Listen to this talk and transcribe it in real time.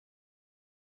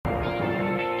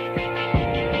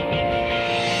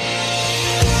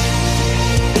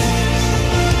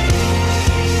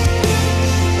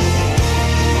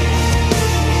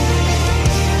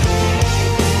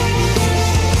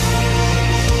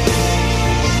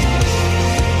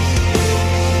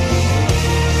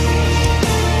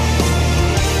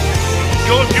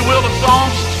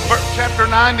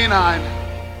99.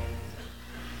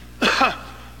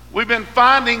 We've been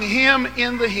finding him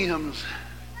in the hymns.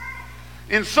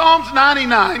 In Psalms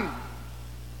 99,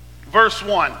 verse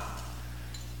 1,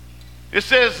 it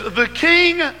says, "The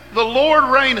King, the Lord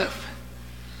reigneth.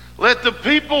 Let the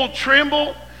people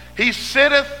tremble. He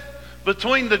sitteth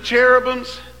between the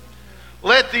cherubims.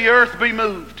 Let the earth be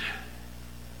moved.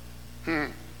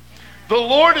 The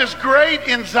Lord is great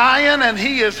in Zion, and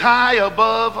he is high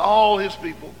above all his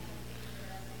people.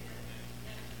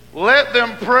 Let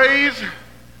them praise."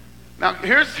 Now,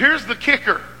 here's the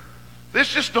kicker. This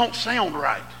just don't sound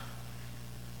right.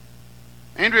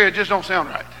 Andrea, it just don't sound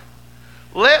right.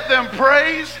 "Let them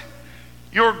praise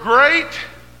your great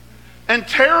and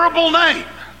terrible name.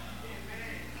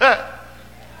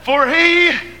 For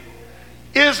he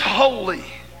is holy.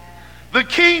 The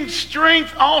king's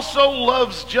strength also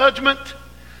loves judgment.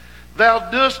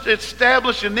 Thou dost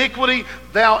establish iniquity.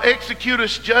 Thou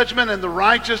executest judgment and the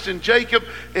righteous in Jacob.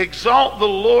 Exalt the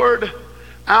Lord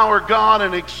our God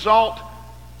and exalt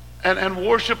and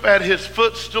worship at his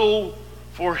footstool,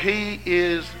 for he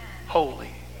is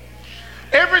holy."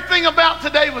 Everything about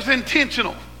today was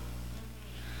intentional.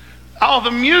 All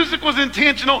the music was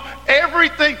intentional.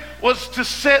 Everything was to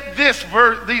set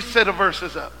these set of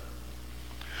verses up.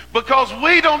 Because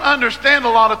we don't understand a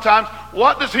lot of times,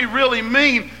 what does he really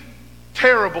mean,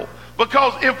 terrible?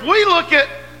 Because if we look at,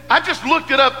 I just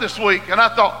looked it up this week and I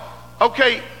thought,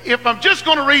 okay, if I'm just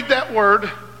going to read that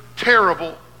word,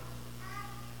 terrible,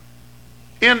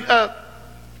 in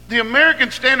the American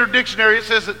Standard Dictionary, it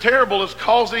says that terrible is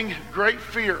causing great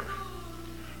fear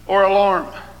or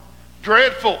alarm,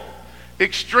 dreadful,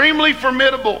 extremely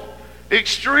formidable,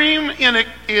 extreme in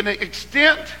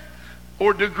extent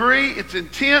or degree, it's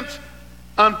intense,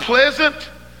 unpleasant,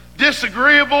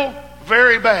 disagreeable,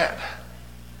 very bad.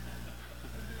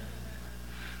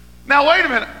 Now wait a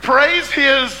minute, praise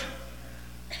his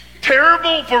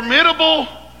terrible, formidable,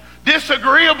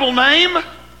 disagreeable name?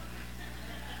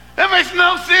 That makes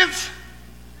no sense.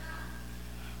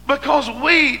 Because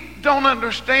we don't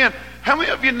understand. How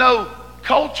many of you know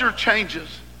culture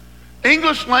changes?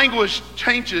 English language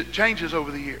changes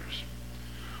over the years.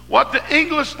 What the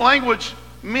English language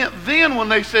meant then when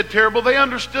they said terrible, they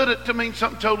understood it to mean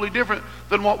something totally different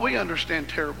than what we understand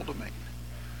terrible to mean.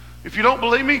 If you don't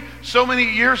believe me, so many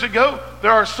years ago,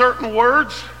 there are certain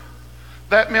words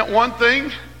that meant one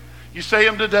thing. You say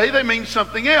them today, they mean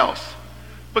something else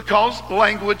because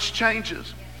language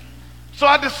changes. So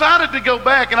I decided to go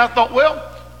back and I thought, well,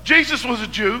 Jesus was a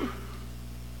Jew.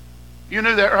 You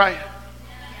knew that, right?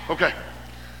 Okay.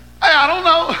 Hey, I don't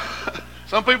know.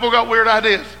 Some people got weird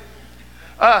ideas.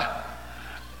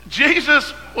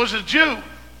 Jesus was a Jew,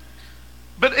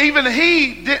 but even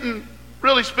he didn't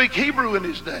really speak Hebrew in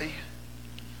his day.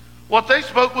 What they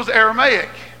spoke was Aramaic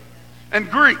and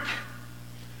Greek.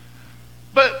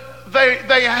 But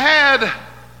they had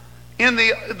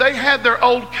their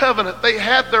old covenant. They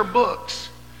had their books.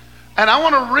 And I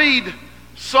want to read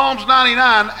Psalms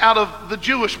 99 out of the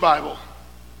Jewish Bible.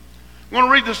 I'm going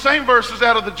to read the same verses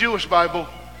out of the Jewish Bible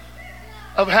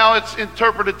of how it's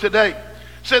interpreted today.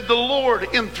 It said, "The Lord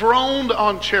enthroned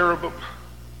on cherubim."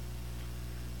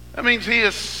 That means he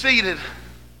is seated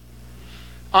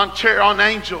on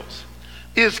angels.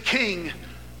 "Is king.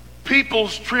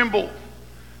 Peoples tremble.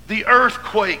 The earth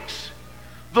quakes.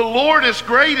 The Lord is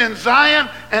great in Zion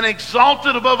and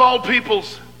exalted above all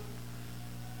peoples.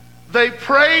 They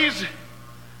praise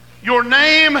your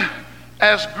name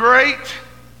as great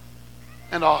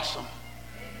and awesome."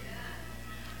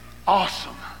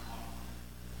 Awesome.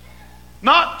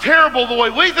 Not terrible the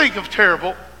way we think of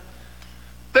terrible.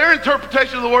 Their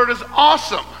interpretation of the word is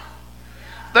awesome.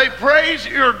 They praise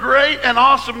your great and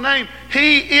awesome name.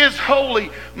 He is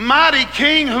holy, mighty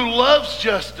King who loves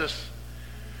justice.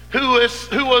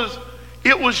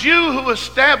 It was you who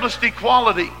established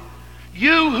equality.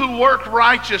 You who worked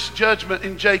righteous judgment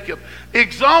in Jacob.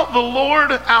 Exalt the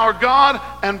Lord our God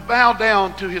and bow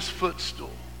down to his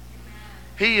footstool.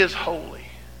 He is holy.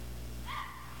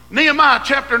 Nehemiah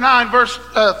chapter 9 verse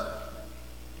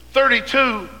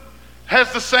 32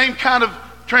 has the same kind of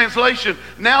translation.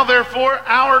 "Now therefore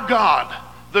our God,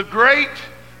 the great,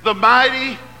 the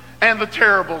mighty, and the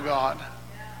terrible God."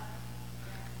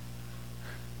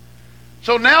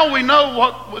 So now we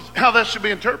know how that should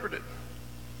be interpreted.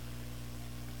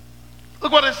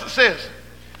 Look what it says.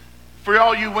 For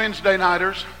all you Wednesday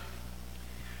nighters.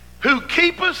 "Who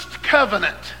keepest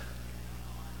covenant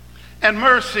and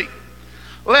mercy.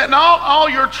 Let not all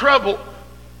your trouble,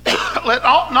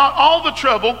 not all the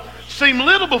trouble seem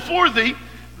little before thee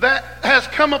that has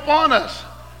come upon us,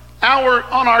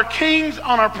 on our kings,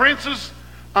 on our princes,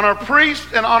 on our priests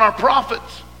and on our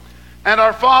prophets and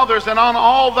our fathers and on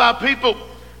all thy people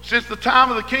since the time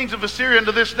of the kings of Assyria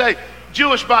unto this day.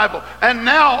 Jewish Bible. And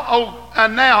now,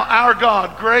 our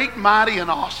God, great, mighty, and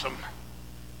awesome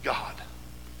God.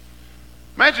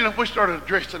 Imagine if we started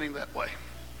addressing him that way.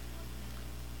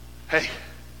 Hey,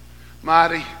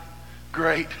 mighty,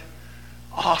 great,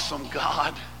 awesome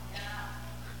God.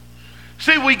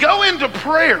 See, we go into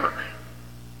prayer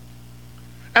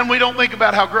and we don't think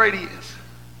about how great he is.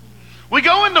 We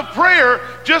go into prayer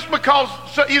just because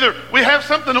either we have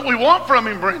something that we want from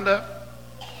him, Brenda,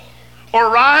 or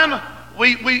Ryan,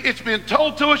 it's been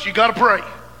told to us, you got to pray.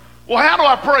 Well, how do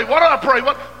I pray? What do I pray?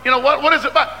 What is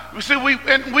it about? You see,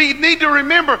 we need to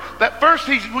remember that first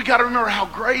we got to remember how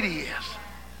great he is,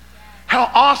 how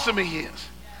awesome he is.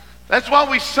 That's why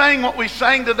we sang what we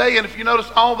sang today. And if you notice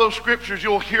all those scriptures,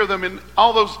 you'll hear them in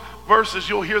all those verses.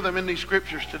 You'll hear them in these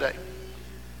scriptures today.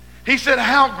 He said,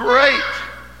 "How great,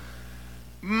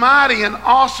 mighty, and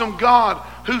awesome God,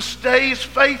 who stays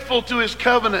faithful to his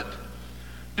covenant.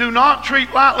 Do not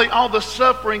treat lightly all the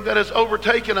suffering that has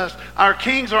overtaken us, our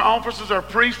kings, our officers, our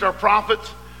priests, our prophets,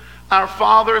 our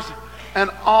fathers, and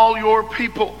all your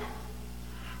people,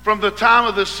 from the time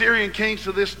of the Assyrian kings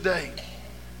to this day.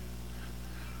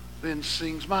 Then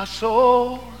sings my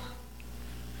soul,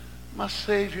 my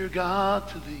Savior God,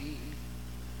 to thee.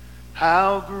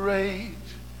 How great."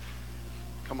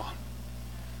 Come on.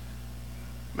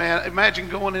 Man, imagine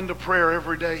going into prayer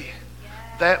every day,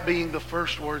 that being the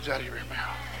first words out of your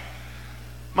mouth.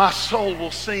 My soul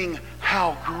will sing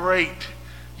how great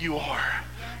you are.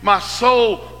 My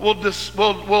soul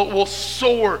will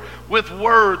soar with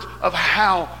words of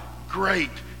how great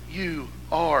you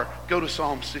are. Go to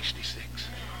Psalm 66.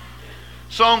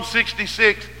 Psalm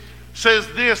 66 says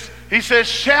this. He says,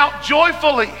 "Shout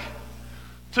joyfully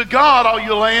to God, all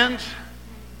you lands.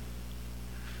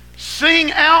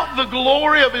 Sing out the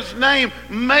glory of his name.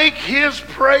 Make his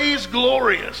praise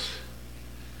glorious.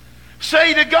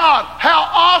 Say to God, how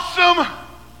awesome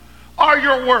are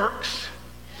your works."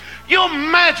 You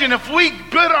imagine if we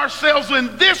put ourselves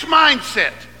in this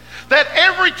mindset, that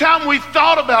every time we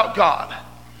thought about God,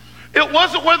 it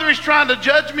wasn't whether he's trying to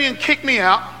judge me and kick me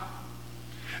out.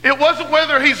 It wasn't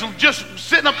whether he's just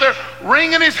sitting up there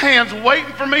wringing his hands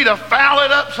waiting for me to foul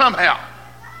it up somehow.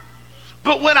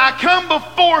 But when I come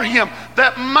before him,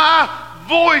 that my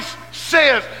voice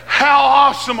says, how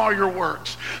awesome are your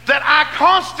works. That I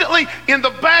constantly, in the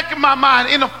back of my mind,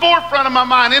 in the forefront of my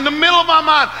mind, in the middle of my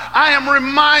mind, I am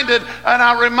reminded and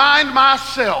I remind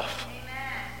myself,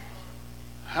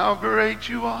 how great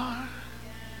you are.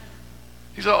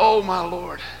 He said, oh my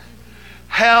Lord,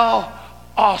 how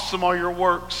awesome are your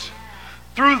works.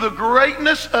 Through the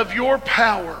greatness of your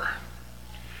power,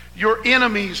 your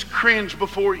enemies cringe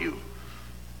before you.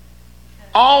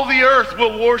 All the earth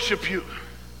will worship you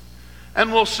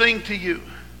and will sing to you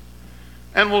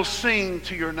and will sing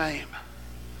to your name.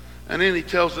 And then he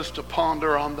tells us to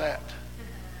ponder on that.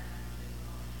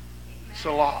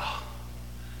 Salah.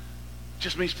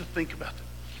 Just means to think about it.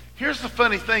 Here's the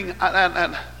funny thing,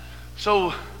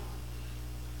 so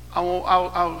I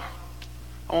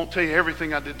won't tell you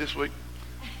everything I did this week,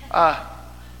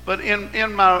 but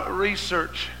in my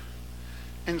research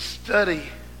and study,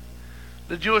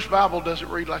 the Jewish Bible doesn't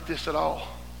read like this at all.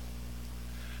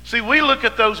 See, we look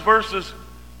at those verses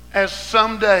as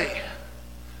someday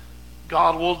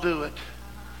God will do it.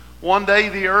 One day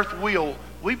the earth will.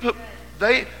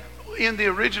 In the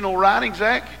original writing,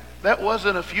 Zach, that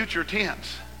wasn't a future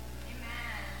tense.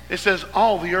 It says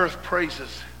all the earth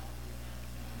praises.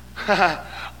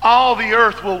 all the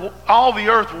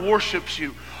earth worships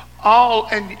you.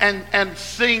 And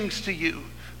sings to you.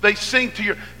 They sing to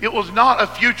you. It was not a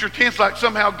future tense like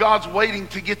somehow God's waiting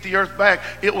to get the earth back.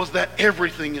 It was that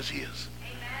everything is his.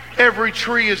 Amen. Every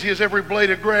tree is his. Every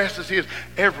blade of grass is his.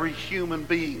 Every human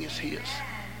being is his.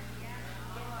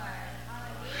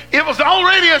 It was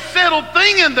already a settled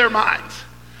thing in their minds.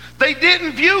 They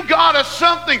didn't view God as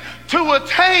something to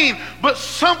attain, but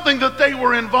something that they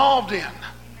were involved in.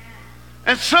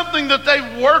 And something that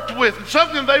they worked with. And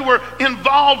something they were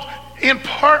involved in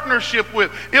partnership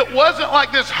with. It wasn't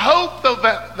like this hope though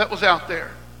that was out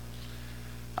there.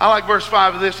 I like verse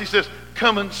 5 of this. He says,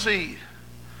 come and see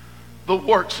the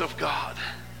works of God.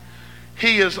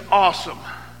 He is awesome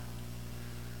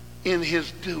in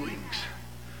his doings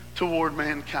toward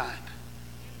mankind.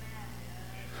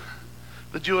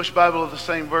 The Jewish Bible of the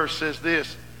same verse says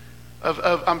this,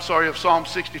 of Psalm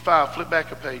 65. Flip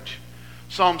back a page.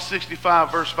 Psalm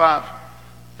 65 verse 5.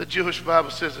 The Jewish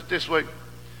Bible says it this way.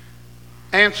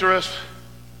 Answer us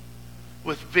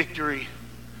with victory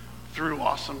through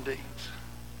awesome deeds.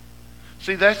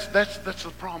 See, that's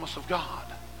the promise of God.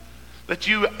 That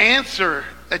you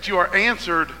are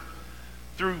answered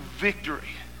through victory.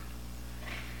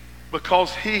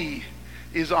 Because he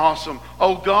is awesome.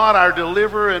 Oh God, our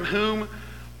deliverer, in whom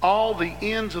all the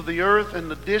ends of the earth and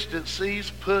the distant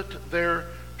seas put their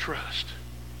trust.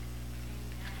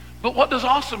 But what does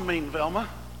awesome mean, Velma?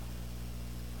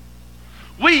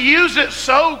 We use it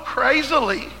so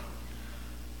crazily.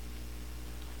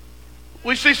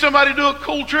 We see somebody do a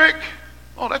cool trick.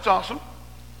 Oh, that's awesome.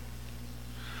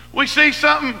 We see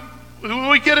something,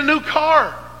 we get a new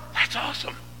car. That's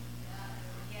awesome.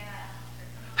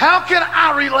 How can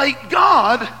I relate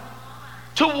God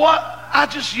to what I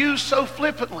just used so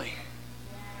flippantly?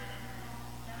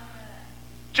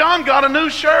 John got a new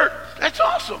shirt. That's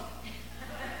awesome.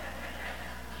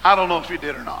 I don't know if he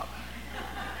did or not.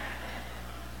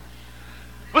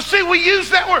 But see, we use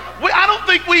that word. I don't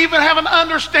think we even have an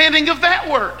understanding of that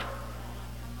word.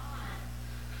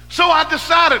 So I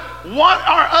decided, what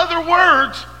are other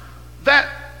words that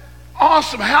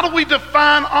awesome? How do we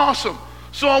define awesome?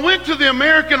 So I went to the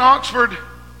American Oxford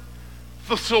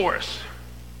Thesaurus.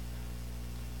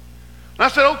 And I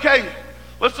said, okay,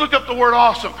 let's look up the word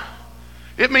awesome.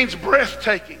 It means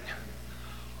breathtaking,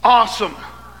 awesome,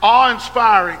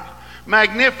 awe-inspiring,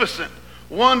 magnificent,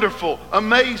 wonderful,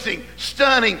 amazing,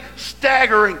 stunning,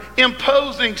 staggering,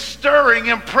 imposing, stirring,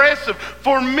 impressive,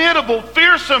 formidable,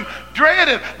 fearsome,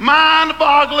 dreaded,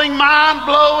 mind-boggling,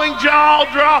 mind-blowing,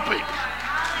 jaw-dropping.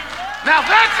 Now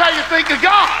that's how you think of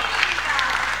God.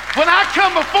 When I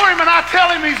come before him and I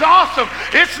tell him he's awesome,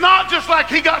 it's not just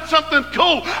like he got something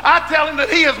cool. I tell him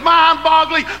that he is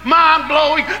mind-boggling,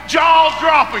 mind-blowing,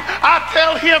 jaw-dropping. I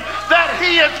tell him that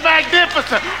he is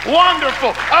magnificent,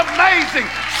 wonderful, amazing,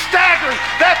 staggering,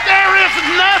 that there is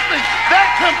nothing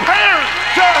that compares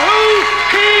to who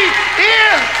he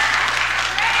is.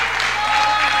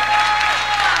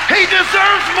 He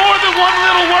deserves more than one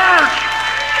little word.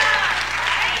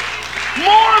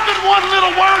 More than one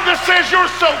little word that says you're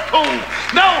so cool.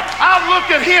 No, I look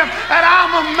at him and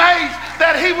I'm amazed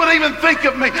that he would even think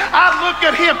of me. I look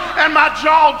at him and my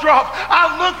jaw drops.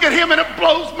 I look at him and it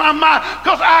blows my mind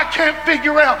because I can't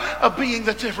figure out a being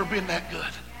that's ever been that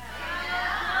good.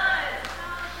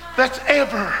 That's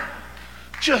ever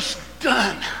just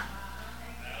done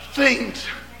things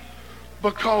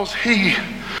because he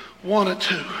wanted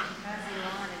to.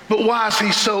 But why is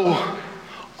he so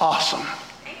awesome?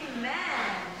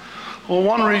 Well,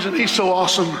 one reason he's so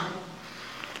awesome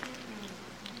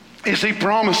is he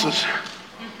promises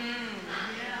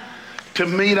to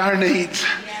meet our needs.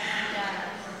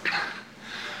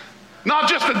 Not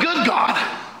just a good God,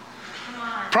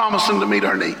 promising to meet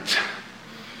our needs.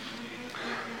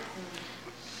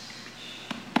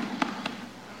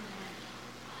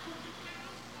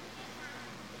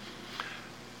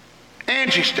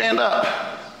 Angie, stand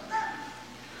up.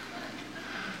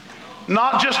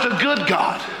 Not just a good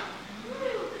God,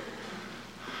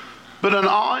 but an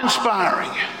awe-inspiring,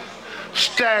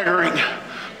 staggering,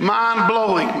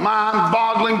 mind-blowing,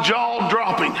 mind-boggling,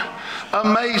 jaw-dropping,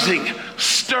 amazing,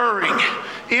 stirring,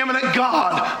 imminent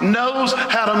God knows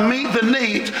how to meet the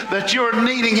needs that you're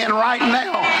needing in right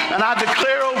now. And I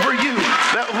declare over you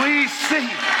that we see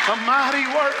a mighty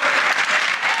work.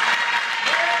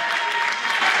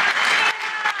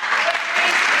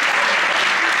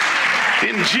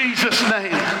 In Jesus'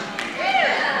 name.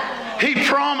 He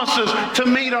promises to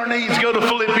meet our needs. Go to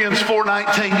Philippians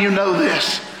 4:19. You know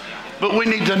this. But we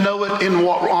need to know it in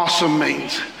what awesome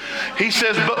means. He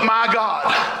says, but my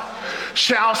God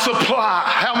shall supply.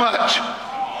 How much?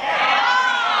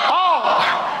 All.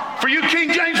 For you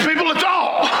King James people, it's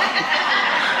all.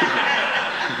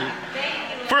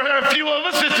 For a few of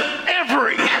us, it's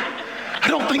every. I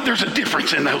don't think there's a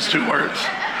difference in those two words.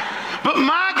 But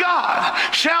my God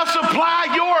shall supply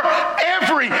your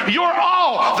every, your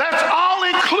all. That's all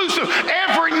inclusive.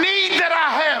 Every need that I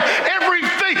have,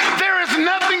 everything. There is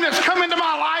nothing that's come into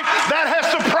my life that has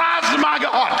surprised my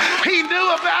God. He knew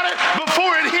about it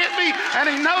before it hit me, and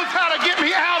he knows how to get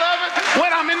me out of it when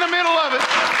I'm in the middle of it.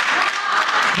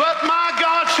 But my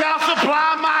God shall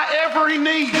supply my every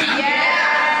need.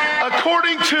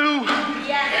 According to,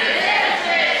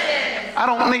 I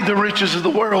don't need the riches of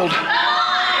the world.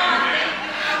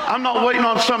 I'm not waiting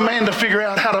on some man to figure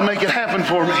out how to make it happen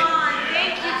for me.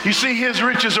 You see, his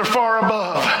riches are far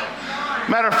above.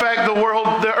 Matter of fact, the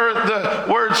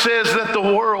word says that the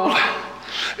world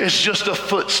is just a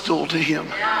footstool to him.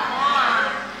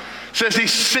 It says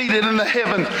he's seated in the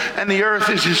heaven and the earth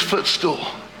is his footstool.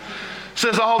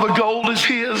 says all the gold is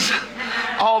his,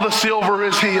 all the silver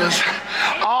is his,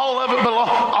 all of it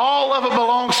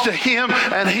belongs to him,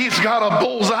 and he's got a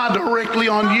bullseye directly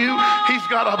on you. He's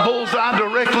got a bullseye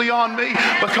directly on me,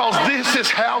 because this is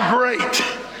how great.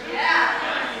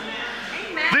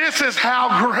 This is how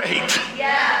great.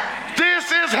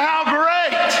 This is how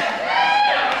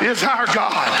great is our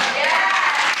God.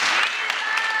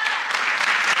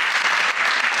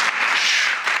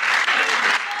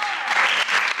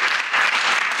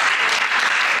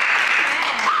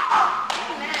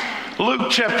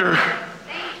 Luke chapter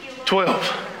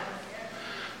 12.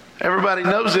 Everybody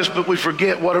knows this, but we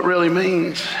forget what it really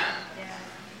means.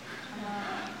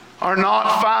 Are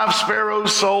not 5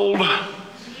 sparrows sold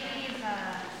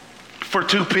for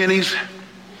 2 pennies?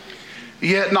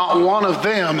 Yet not one of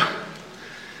them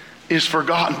is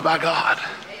forgotten by God.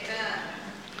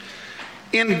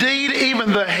 Indeed,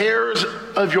 even the hairs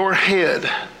of your head,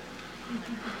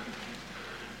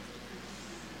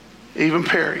 even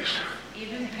Perry's,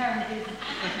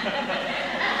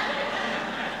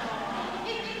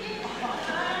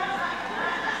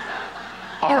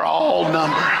 are all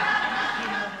numbered.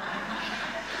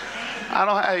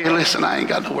 Hey, listen, I ain't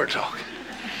got nowhere to talk.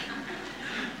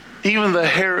 Even the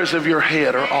hairs of your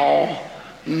head are all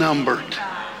numbered.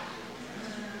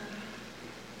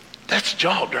 That's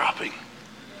jaw-dropping.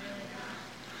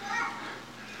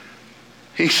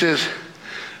 He says,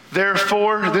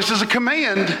 therefore, this is a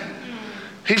command.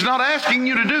 He's not asking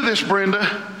you to do this,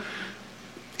 Brenda.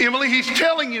 Emily, he's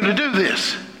telling you to do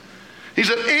this. He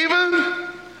said, even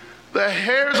the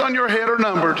hairs on your head are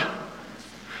numbered.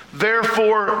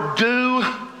 Therefore, do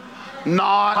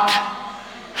not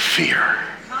fear.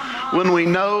 When we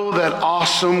know that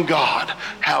awesome God,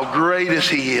 how great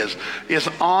is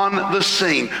on the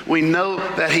scene. We know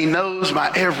that he knows my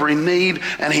every need,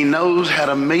 and he knows how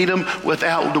to meet them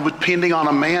without depending on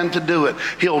a man to do it.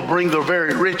 He'll bring the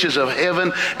very riches of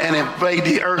heaven and invade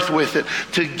the earth with it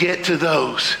to get to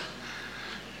those.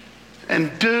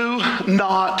 And do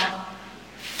not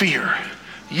fear.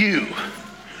 You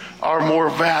are more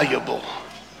valuable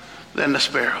than the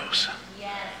sparrows.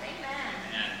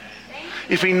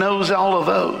 If he knows all of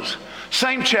those.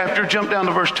 Same chapter, jump down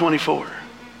to verse 24.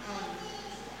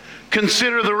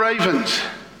 Consider the ravens.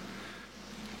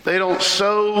 They don't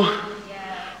sow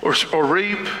or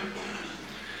reap.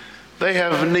 They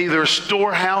have neither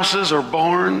storehouses or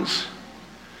barns,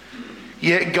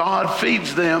 yet God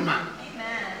feeds them.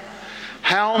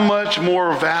 How much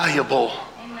more valuable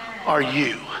are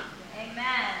you?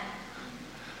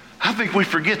 I think we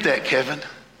forget that, Kevin.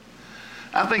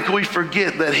 I think we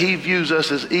forget that he views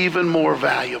us as even more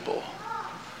valuable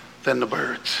than the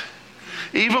birds.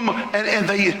 And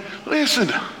they, listen,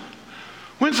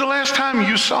 when's the last time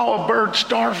you saw a bird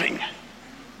starving?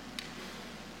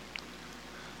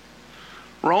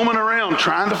 Roaming around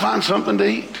trying to find something to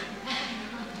eat.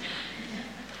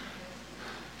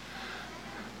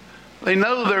 They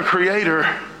know their Creator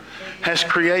has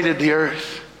created the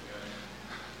earth.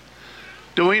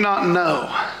 Do we not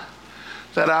know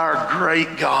that our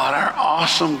great God, our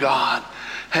awesome God,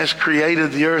 has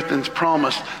created the earth and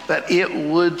promised that it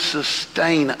would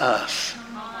sustain us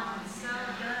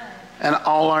and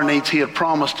all our needs? He had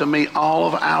promised to meet all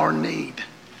of our need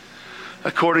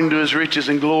according to his riches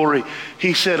and glory.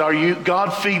 He said,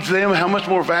 God feeds them. How much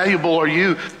more valuable are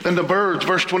you than the birds?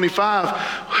 Verse 25,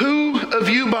 who of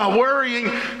you by worrying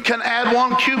can add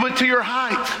 1 cubit to your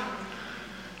height?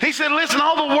 He said, listen,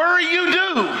 all the worry you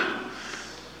do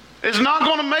is not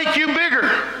going to make you bigger.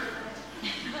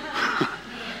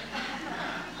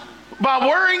 By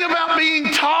worrying about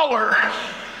being taller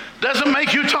doesn't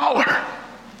make you taller.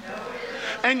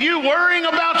 And you worrying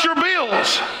about your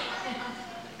bills,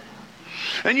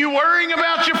 and you worrying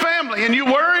about your family, and you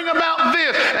worrying about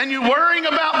this, and you worrying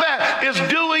about that is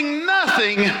doing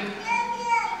nothing.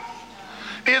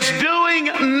 It's doing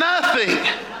nothing.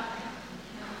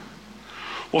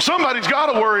 Well, somebody's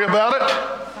got to worry about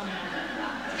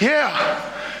it. Yeah.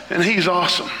 And he's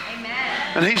awesome.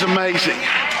 And he's amazing.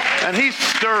 And he's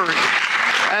stirring.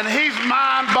 And he's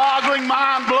mind-boggling,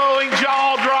 mind-blowing,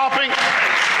 jaw-dropping.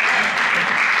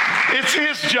 It's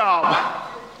his job.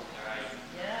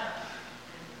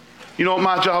 You know what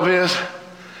my job is?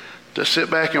 To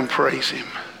sit back and praise him.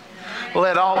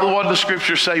 What did the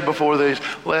scriptures say before these?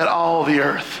 Let all the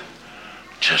earth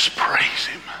just praise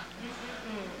him.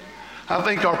 I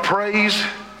think our praise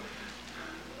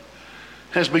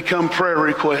has become prayer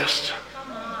requests.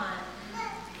 Come on.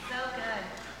 So good.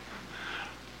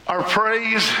 Our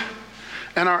praise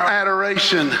and our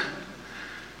adoration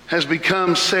has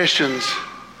become sessions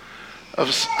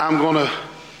of I'm going to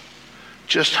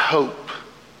just hope.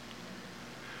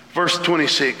 Verse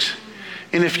 26.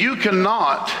 And if you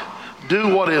cannot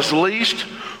do what is least,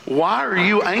 why are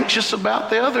you anxious about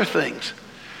the other things?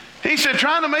 He said,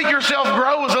 trying to make yourself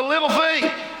grow is a little thing.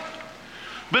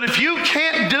 But if you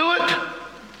can't do it,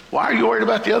 why are you worried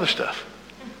about the other stuff?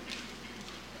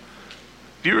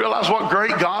 Do you realize what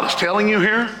great God is telling you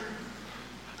here?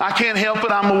 I can't help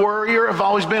it. I'm a worrier. I've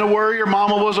always been a worrier.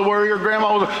 Mama was a worrier.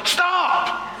 Grandma was a...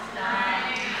 Stop!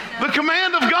 The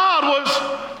command of God was,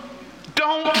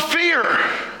 don't fear.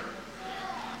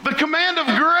 The command of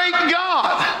great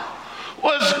God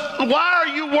was, why are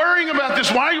you worrying about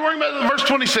this? Why are you worrying about this? Verse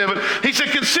 27, he said,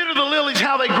 consider the lilies,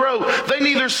 how they grow. They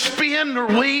neither spin nor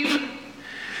weave.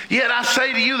 Yet I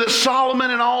say to you that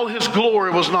Solomon in all his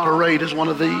glory was not arrayed as one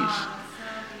of these.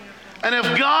 And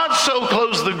if God so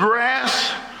clothes the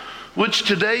grass, which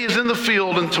today is in the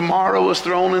field and tomorrow is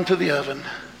thrown into the oven,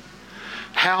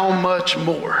 how much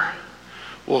more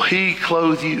will he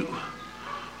clothe you,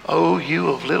 O you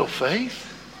of little faith?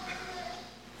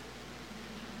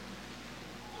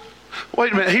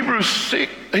 Wait a minute, Hebrews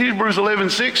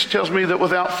 11:6 tells me that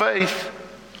without faith,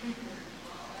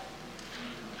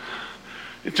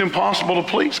 it's impossible to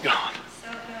please God.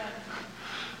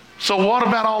 So what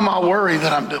about all my worry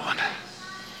that I'm doing?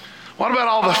 What about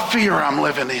all the fear I'm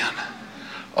living in?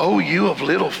 Oh, you of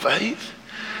little faith.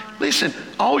 Listen,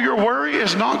 all your worry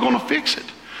is not going to fix it.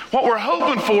 What we're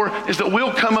hoping for is that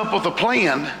we'll come up with a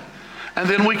plan, and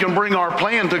then we can bring our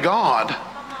plan to God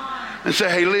and say,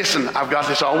 hey, listen, I've got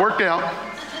this all worked out.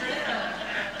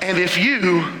 And if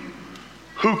you,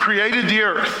 who created the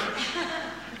earth,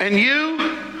 and you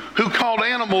who called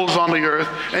animals on the earth,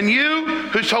 and you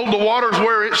who told the waters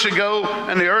where it should go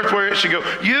and the earth where it should go,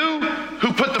 you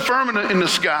who put the firmament in the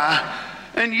sky,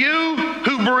 and you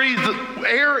who breathed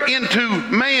air into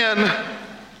man,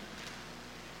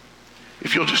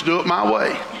 if you'll just do it my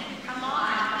way,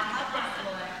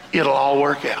 it'll all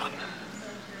work out.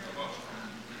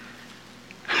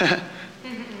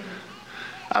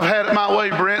 I've had it my way,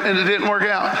 Brent, and it didn't work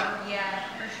out. Yeah,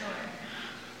 for sure.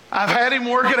 I've had him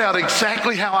work it out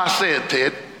exactly how I said,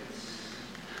 Ted.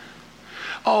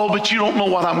 Oh, but you don't know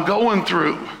what I'm going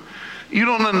through. You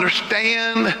don't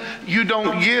understand. You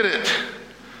don't get it.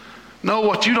 No,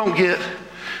 what you don't get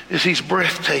is he's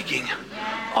breathtaking,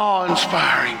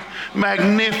 awe-inspiring,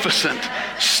 magnificent,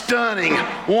 stunning,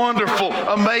 wonderful,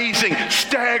 amazing,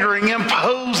 staggering,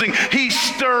 imposing. He's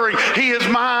stirring. He is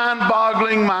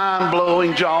mind-boggling,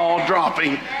 mind-blowing,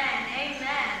 jaw-dropping. Amen.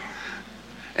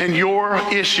 And your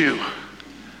issue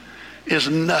is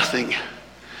nothing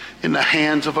in the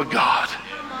hands of a God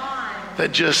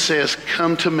that just says,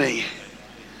 come to me,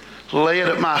 lay it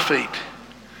at my feet.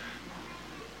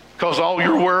 Because all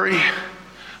your worry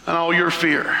and all your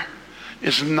fear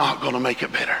is not going to make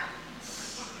it better.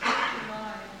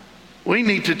 We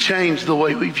need to change the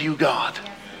way we view God.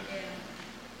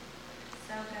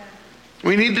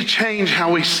 We need to change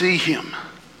how we see him.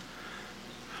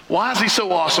 Why is he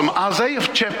so awesome? Isaiah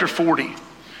chapter 40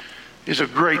 is a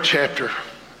great chapter.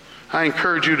 I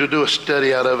encourage you to do a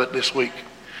study out of it this week.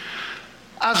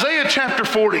 Isaiah chapter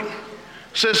 40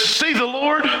 says, see, the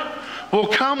Lord will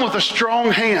come with a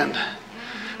strong hand,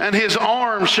 and his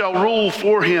arm shall rule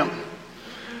for him.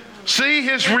 See,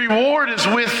 his reward is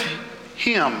with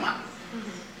him.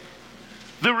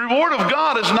 The reward of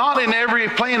God is not in every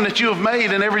plan that you have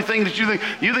made and everything that you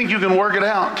think you can work it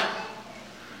out.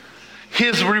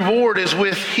 His reward is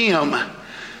with him,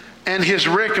 and his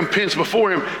recompense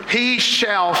before him. He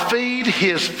shall feed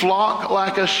his flock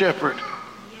like a shepherd.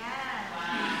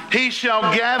 He shall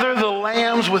gather the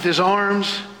lambs with his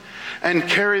arms and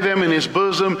carry them in his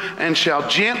bosom, and shall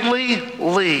gently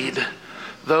lead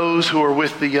those who are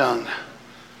with the young,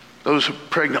 those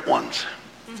pregnant ones.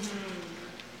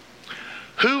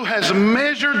 Who has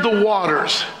measured the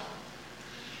waters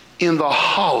in the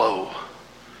hollow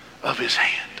of his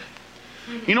hand.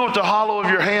 You know what the hollow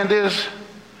of your hand is,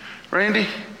 Randy?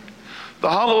 The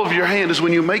hollow of your hand is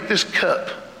when you make this cup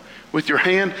with your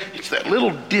hand, it's that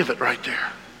little divot right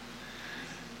there.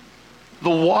 The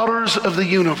waters of the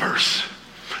universe,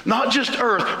 not just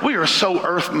earth. We are so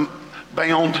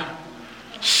earth-bound,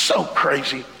 so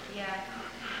crazy.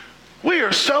 We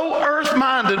are so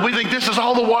earth-minded, we think this is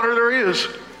all the water there is.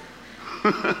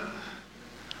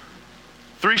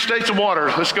 3 states of water.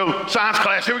 Let's go, science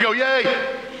class. Here we go, yay.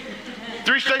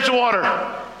 3 states of water.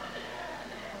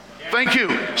 Thank you.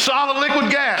 Solid,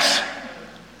 liquid, gas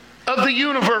of the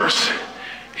universe.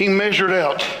 He measured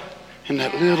out in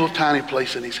that little tiny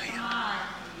place in his hand.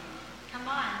 Come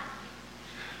on.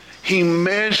 He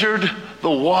measured the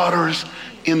waters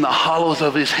in the hollows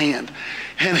of his hand.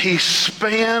 And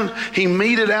he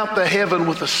meted out the heaven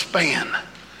with a span.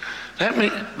 That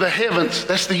means the heavens,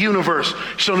 that's the universe.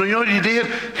 So you know what he did?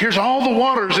 Here's all the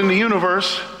waters in the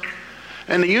universe,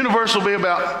 and the universe will be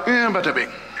about that big.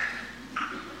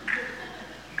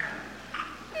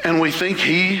 And we think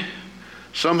he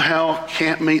somehow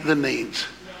can't meet the needs.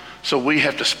 So we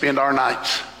have to spend our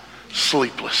nights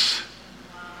sleepless,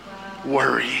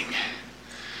 worrying.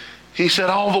 He said,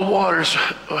 all the waters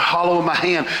hollow of my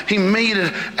hand. He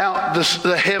meted out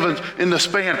the heavens in the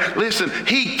span. Listen,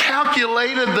 he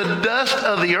calculated the dust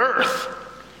of the earth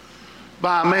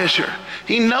by a measure.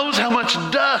 He knows how much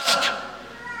dust,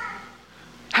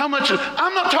 I'm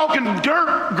not talking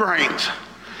dirt grains.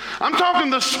 I'm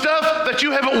talking the stuff that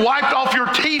you haven't wiped off your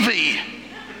TV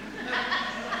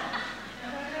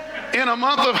in a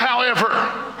month of however.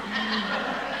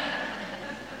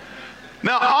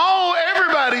 Now,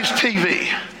 everybody's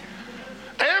TV,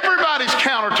 everybody's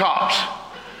countertops,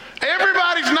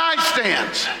 everybody's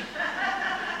nightstands.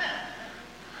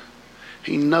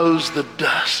 He knows the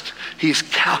dust. He's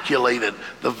calculated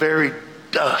the very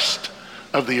dust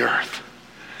of the earth.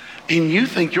 And you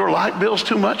think your light bill's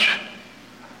too much?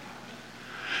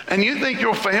 And you think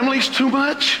your family's too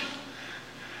much?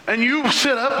 And you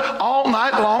sit up all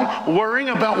night long worrying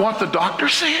about what the doctor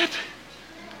said?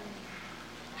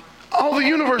 All the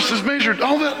universe is measured,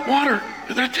 all that water,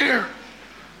 right there.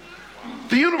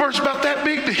 The universe is about that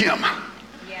big to him.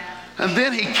 Yeah. And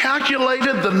then he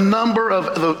calculated the number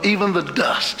of even the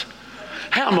dust.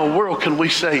 How in the world can we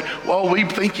say, well, we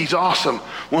think he's awesome,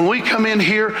 when we come in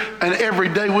here and every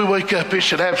day we wake up, it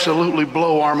should absolutely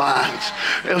blow our minds.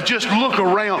 It'll just look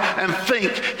around and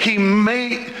think he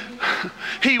weighed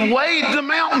the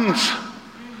mountains.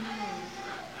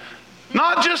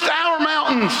 Not just our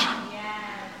mountains.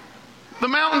 The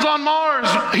mountains on Mars,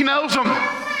 he knows them.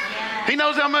 He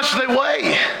knows how much they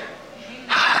weigh.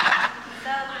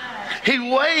 He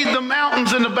weighed the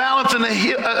mountains in the balance and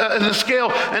the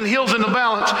scale and hills in the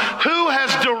balance. Who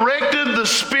has directed the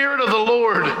Spirit of the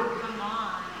Lord?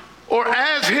 Or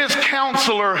as his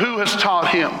counselor, who has taught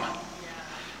him?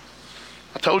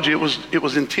 I told you it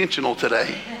was intentional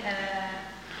today.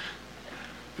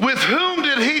 With whom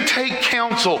did he take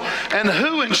counsel, and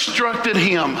who instructed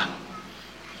him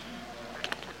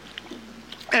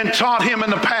and taught him in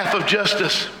the path of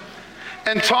justice,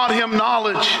 and taught him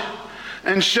knowledge,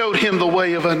 and showed him the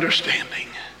way of understanding?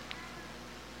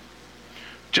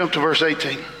 Jump to verse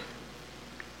 18.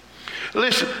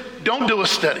 Listen, don't do a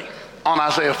study on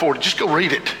Isaiah 40. Just go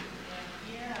read it.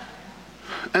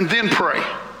 And then pray.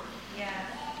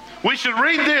 We should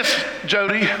read this,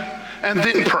 Jody, and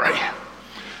then pray.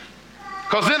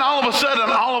 Because then all of a sudden,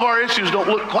 all of our issues don't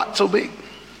look quite so big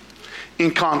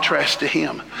in contrast to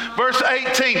him. Verse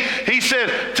 18, he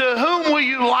said, to whom will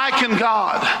you liken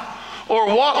God? Or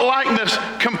what likeness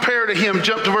compare to him?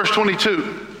 Jump to verse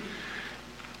 22.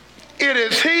 It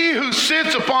is he who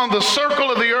sits upon the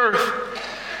circle of the earth,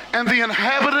 and the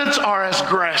inhabitants are as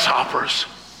grasshoppers.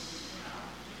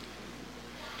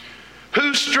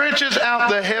 Who stretches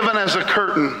out the heaven as a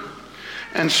curtain,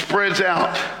 and spreads them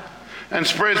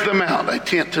out, a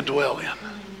tent to dwell in.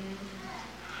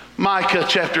 Micah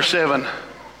chapter 7,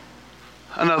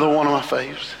 another one of my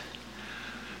faves.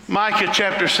 Micah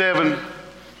chapter 7,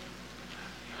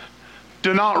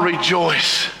 do not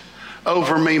rejoice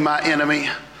over me, my enemy.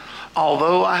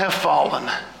 Although I have fallen,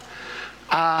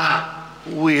 I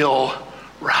will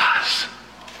rise.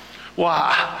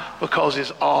 Why? Because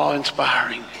he's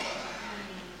awe-inspiring.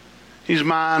 He's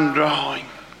mind-drawing,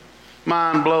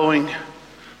 mind-blowing,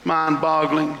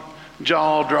 mind-boggling,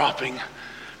 jaw-dropping.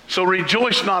 So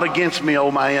rejoice not against me, O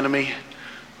my enemy,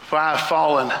 for I have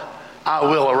fallen, I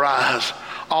will arise.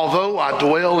 Although I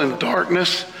dwell in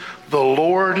darkness, the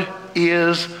Lord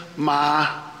is my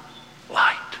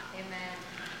light. Amen.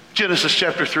 Genesis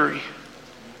chapter 1.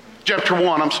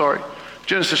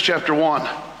 Genesis chapter 1,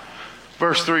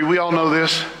 verse 3. We all know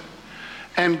this.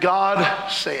 And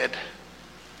God said,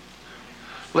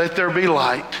 let there be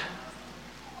light.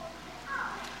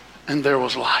 And there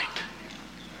was light.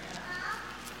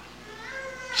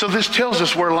 So this tells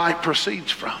us where light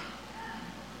proceeds from.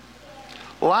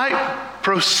 Light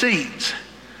proceeds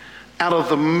out of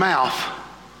the mouth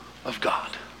of God.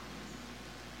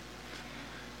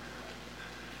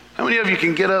 How many of you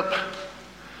can get up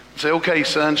and say, okay,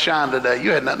 sun, shine today?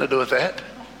 You had nothing to do with that.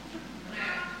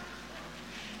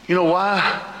 You know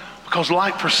why? Because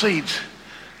light proceeds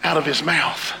out of his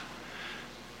mouth.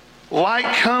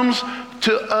 Light comes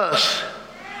to us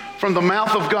from the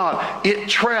mouth of God. It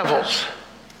travels.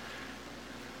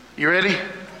 You ready?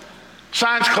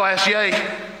 Science class, yay.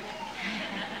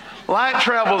 Light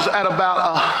travels at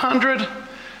about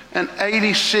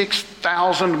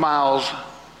 186,000 miles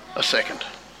a second.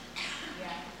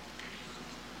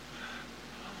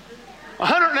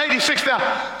 186,000,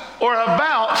 or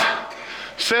about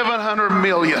 700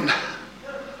 million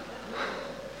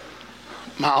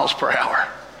miles per hour.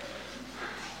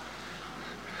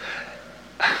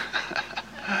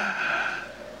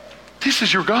 This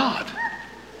is your God.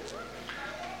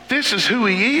 This is who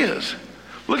he is.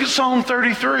 Look at Psalm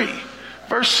 33,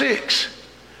 verse 6.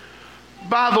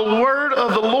 By the word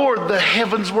of the Lord the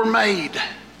heavens were made.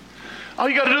 All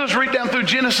you got to do is read down through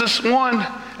Genesis 1,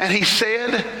 and he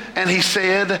said, and he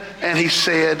said, and he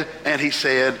said, and he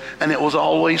said, and it was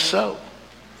always so.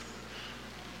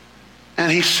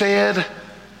 And he said,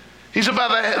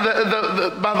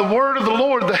 by the word of the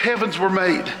Lord the heavens were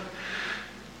made,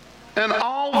 and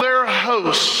all their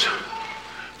hosts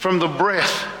from the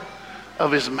breath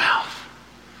of his mouth.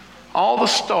 All the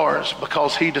stars,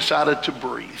 because he decided to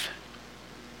breathe.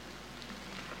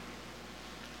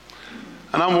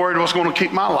 And I'm worried what's going to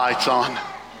keep my lights on.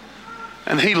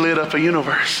 And he lit up a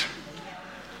universe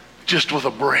just with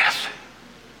a breath.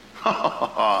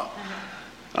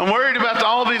 I'm worried about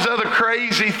all these other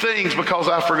crazy things because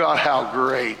I forgot how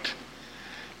great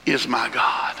is my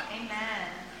God. Amen.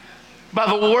 By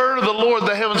the word of the Lord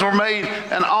the heavens were made,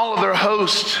 and all of their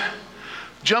hosts.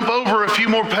 Jump over a few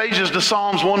more pages to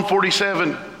Psalms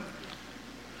 147.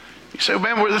 You say,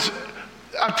 man,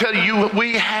 I tell you,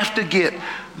 we have to get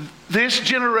this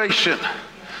generation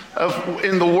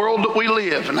in the world that we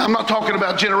live, and I'm not talking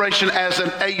about generation as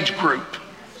an age group,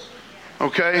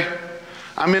 okay?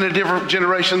 I'm in a different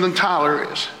generation than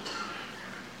Tyler is.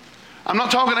 I'm not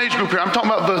talking age group here. I'm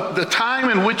talking about the time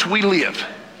in which we live.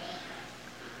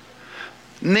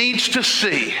 Needs to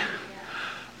see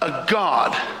a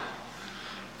God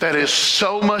that is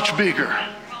so much bigger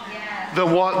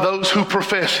than what those who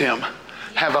profess him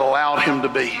have allowed him to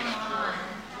be.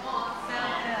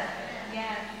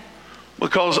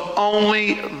 Because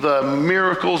only the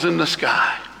miracles in the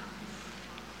sky.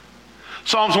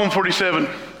 Psalms 147,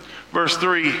 verse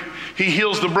 3, he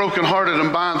heals the brokenhearted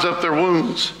and binds up their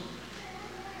wounds.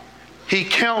 He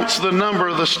counts the number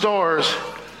of the stars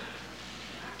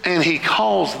and he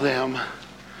calls them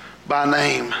by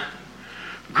name.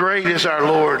 Great is our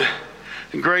Lord,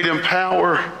 and great in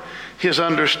power. His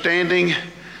understanding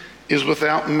is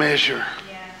without measure.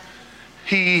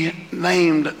 He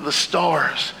named the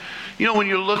stars. You know, when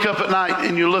you look up at night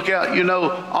and you look out, you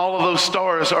know all of those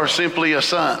stars are simply a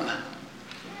sun.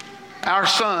 Our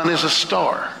sun is a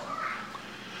star.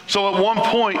 So at one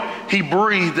point, he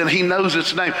breathed and he knows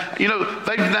its name. You know,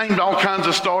 they've named all kinds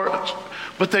of stars,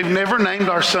 but they've never named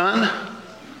our sun.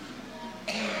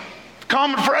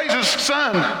 Common phrase is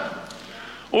sun,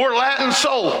 or Latin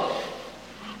sol,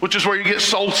 which is where you get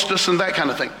solstice and that kind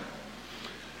of thing.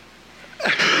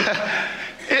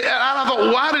 And I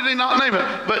thought, why did he not name it?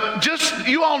 But just,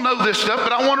 you all know this stuff,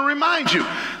 but I want to remind you,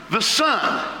 the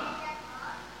sun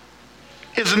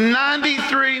is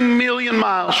 93 million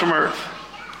miles from Earth.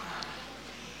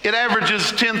 It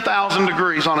averages 10,000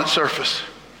 degrees on its surface.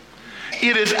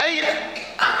 It is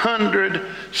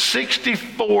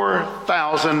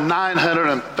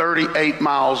 864,938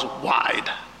 miles wide.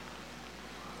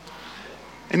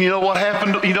 And you know what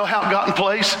happened? You know how it got in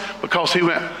place? Because he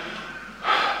went,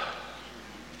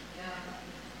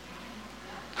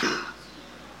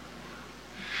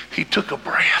 he took a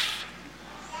breath.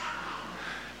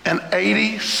 And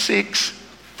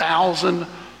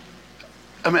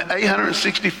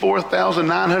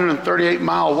 864,938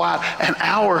 mile wide. And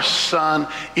our sun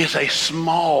is a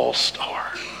small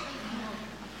star.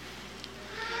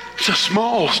 It's a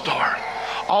small star.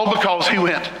 All because he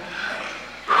went.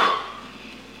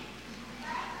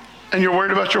 And you're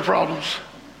worried about your problems.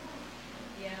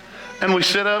 And we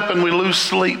sit up and we lose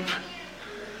sleep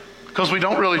because we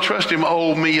don't really trust him.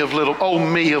 Oh me of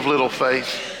little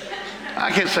faith. I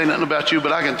can't say nothing about you,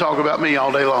 but I can talk about me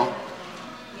all day long.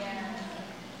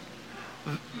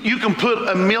 You can put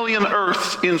 1 million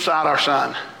Earths inside our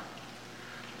sun.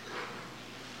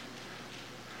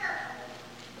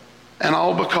 And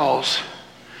all because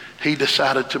he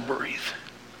decided to breathe.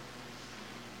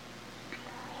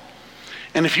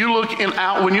 And if you look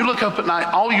when you look up at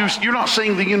night, you're not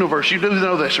seeing the universe. You do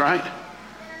know this, right?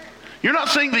 You're not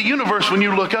seeing the universe when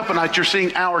you look up at night. You're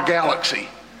seeing our galaxy.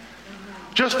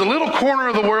 Just the little corner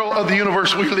of the world of the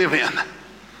universe we live in.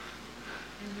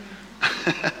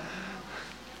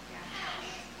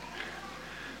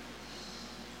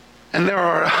 And there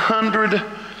are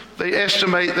they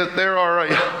estimate that there are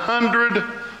 100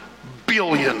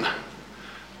 billion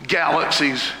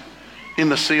galaxies in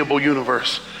the seeable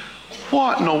universe.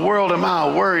 What in the world am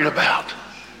I worried about?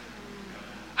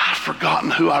 I've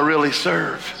forgotten who I really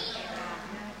serve.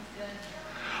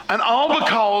 And all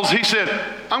because he said,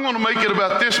 I'm going to make it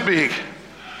about this big.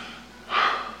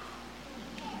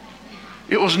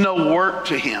 It was no work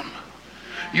to him.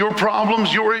 Your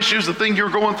problems, your issues, the thing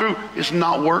you're going through is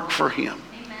not work for him.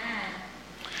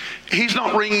 He's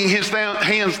not wringing his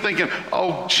hands thinking,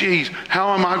 oh, geez,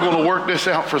 how am I going to work this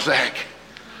out for Zach?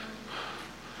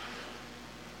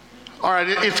 All right,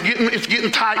 it's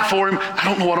getting tight for him. I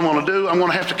don't know what I'm going to do. I'm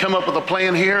going to have to come up with a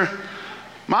plan here.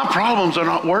 My problems are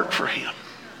not work for him.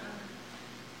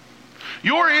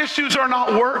 Your issues are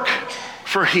not work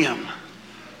for him.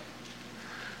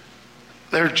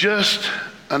 They're just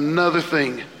another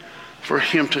thing for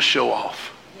him to show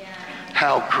off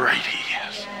how great he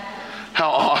is, how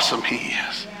awesome he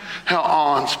is, how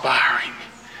awe-inspiring.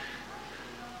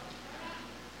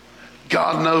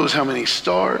 God knows how many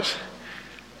stars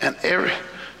and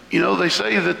they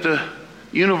say that the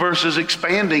universe is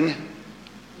expanding.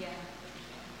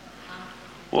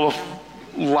 Well,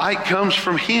 if light comes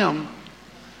from him,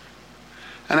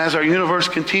 and as our universe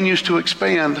continues to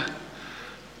expand,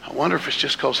 I wonder if it's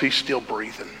just because he's still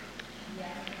breathing.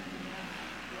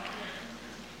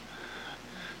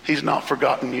 He's not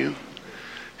forgotten you.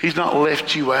 He's not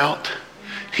left you out.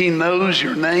 He knows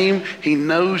your name. He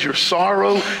knows your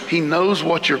sorrow. He knows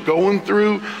what you're going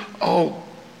through. Oh,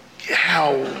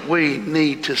 how we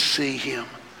need to see him.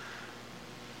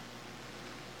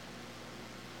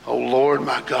 Oh Lord,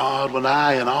 my God, when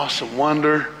I in awesome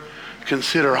wonder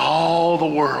consider all the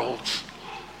worlds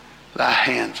thy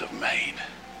hands have made.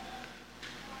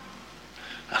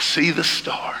 I see the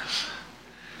stars.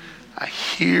 I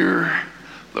hear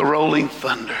the rolling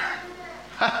thunder.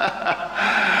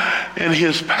 And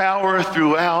his power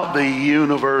throughout the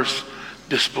universe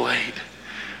displayed.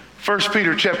 1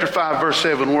 Peter chapter 5, verse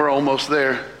 7, we're almost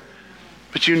there.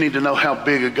 But you need to know how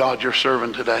big a God you're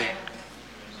serving today.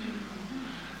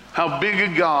 How big a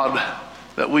God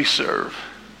that we serve.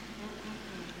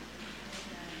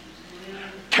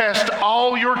 Cast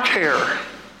all your care.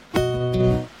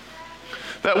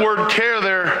 That word care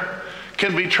there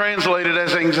can be translated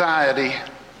as anxiety.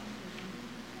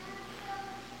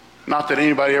 Not that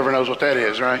anybody ever knows what that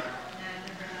is, right?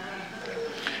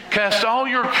 Cast all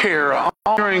your care, all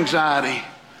your anxiety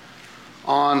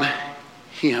on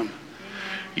him.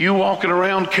 You walking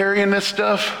around carrying this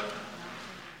stuff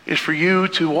is for you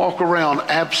to walk around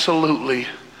absolutely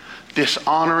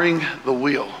dishonoring the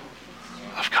will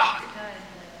of God.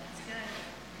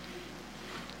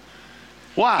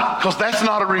 Why? Because that's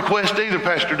not a request either,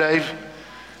 Pastor Dave.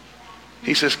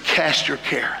 He says, cast your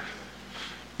care.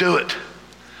 Do it.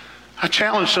 I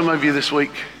challenge some of you this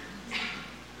week.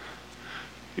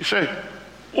 You say,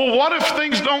 well, what if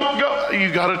things don't go?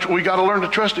 We got to learn to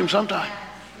trust him sometime.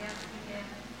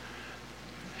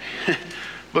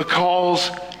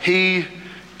 Because he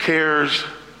cares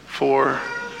for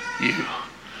you.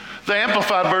 The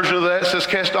Amplified version of that says,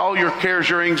 cast all your cares,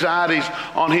 your anxieties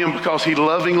on him because he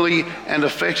lovingly and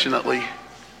affectionately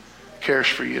cares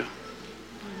for you.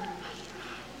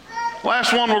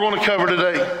 Last one we're going to cover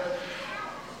today.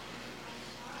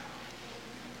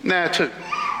 Two.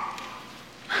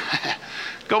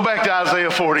 Go back to Isaiah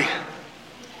 40.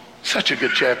 Such a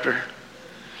good chapter.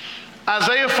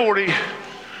 Isaiah 40,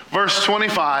 verse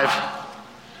 25.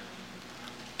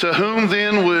 To whom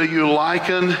then will you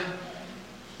liken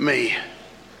me?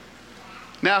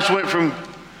 Now it's went from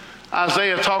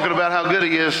Isaiah talking about how good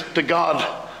he is to God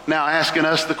now asking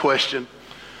us the question,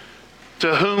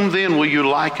 to whom then will you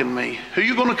liken me? Who are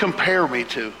you going to compare me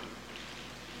to?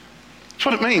 That's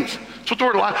what it means. That's what the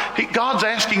word like. God's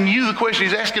asking you the question.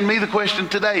 He's asking me the question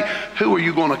today. Who are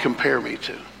you going to compare me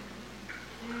to?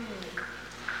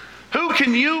 Who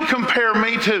can you compare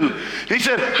me to? He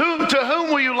said, to whom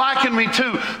will you liken me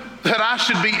to that I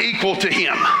should be equal to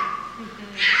him?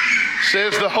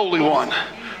 Says the Holy One.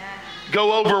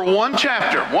 Go over one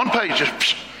chapter, one page.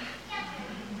 Just,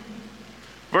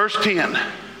 verse 10.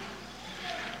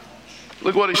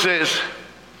 Look what he says.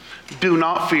 Do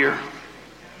not fear,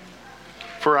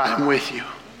 for I am with you.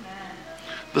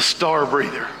 The star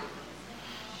breather,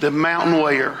 the mountain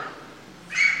weigher,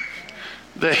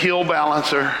 the hill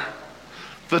balancer,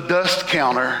 the dust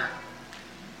counter,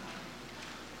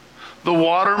 the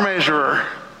water measurer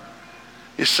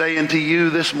is saying to you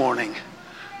this morning,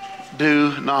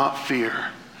 do not fear.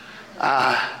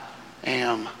 I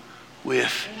am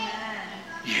with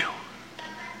you.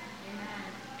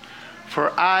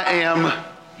 For I am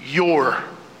your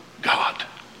God.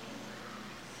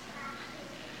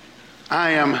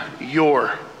 I am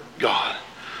your God.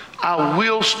 I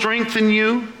will strengthen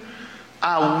you.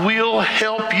 I will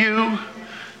help you.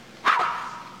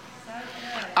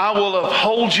 I will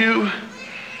uphold you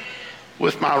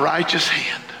with my righteous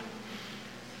hand.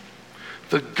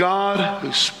 The God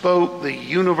who spoke the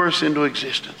universe into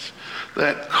existence,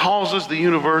 that causes the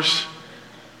universe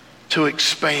to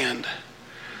expand.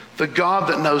 The God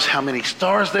that knows how many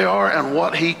stars there are and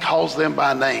what he calls them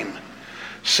by name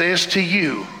says to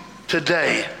you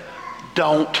today,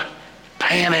 don't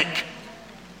panic.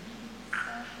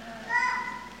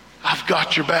 I've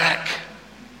got your back.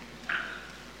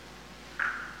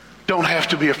 Don't have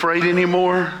to be afraid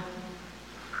anymore.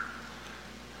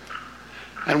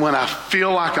 And when I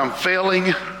feel like I'm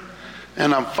failing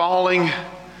and I'm falling,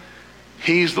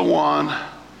 he's the one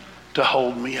to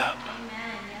hold me up. Amen.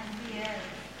 Yes, he is.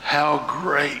 How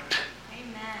great.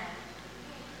 Amen.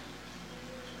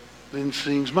 Then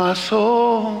sings my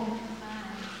soul,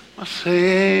 my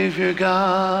Savior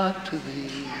God, to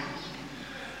thee.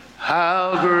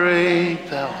 How great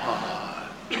thou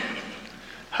art.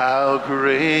 How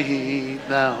great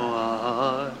thou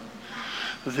art.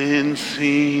 Then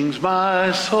sings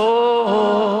my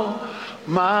soul,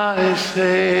 my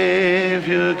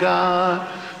Savior God,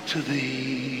 to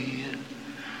thee.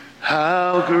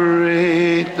 How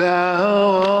great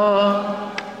thou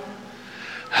art.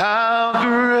 How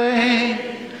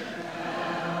great.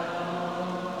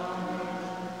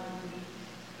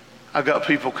 I've got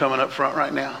people coming up front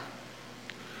right now.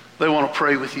 They want to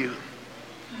pray with you.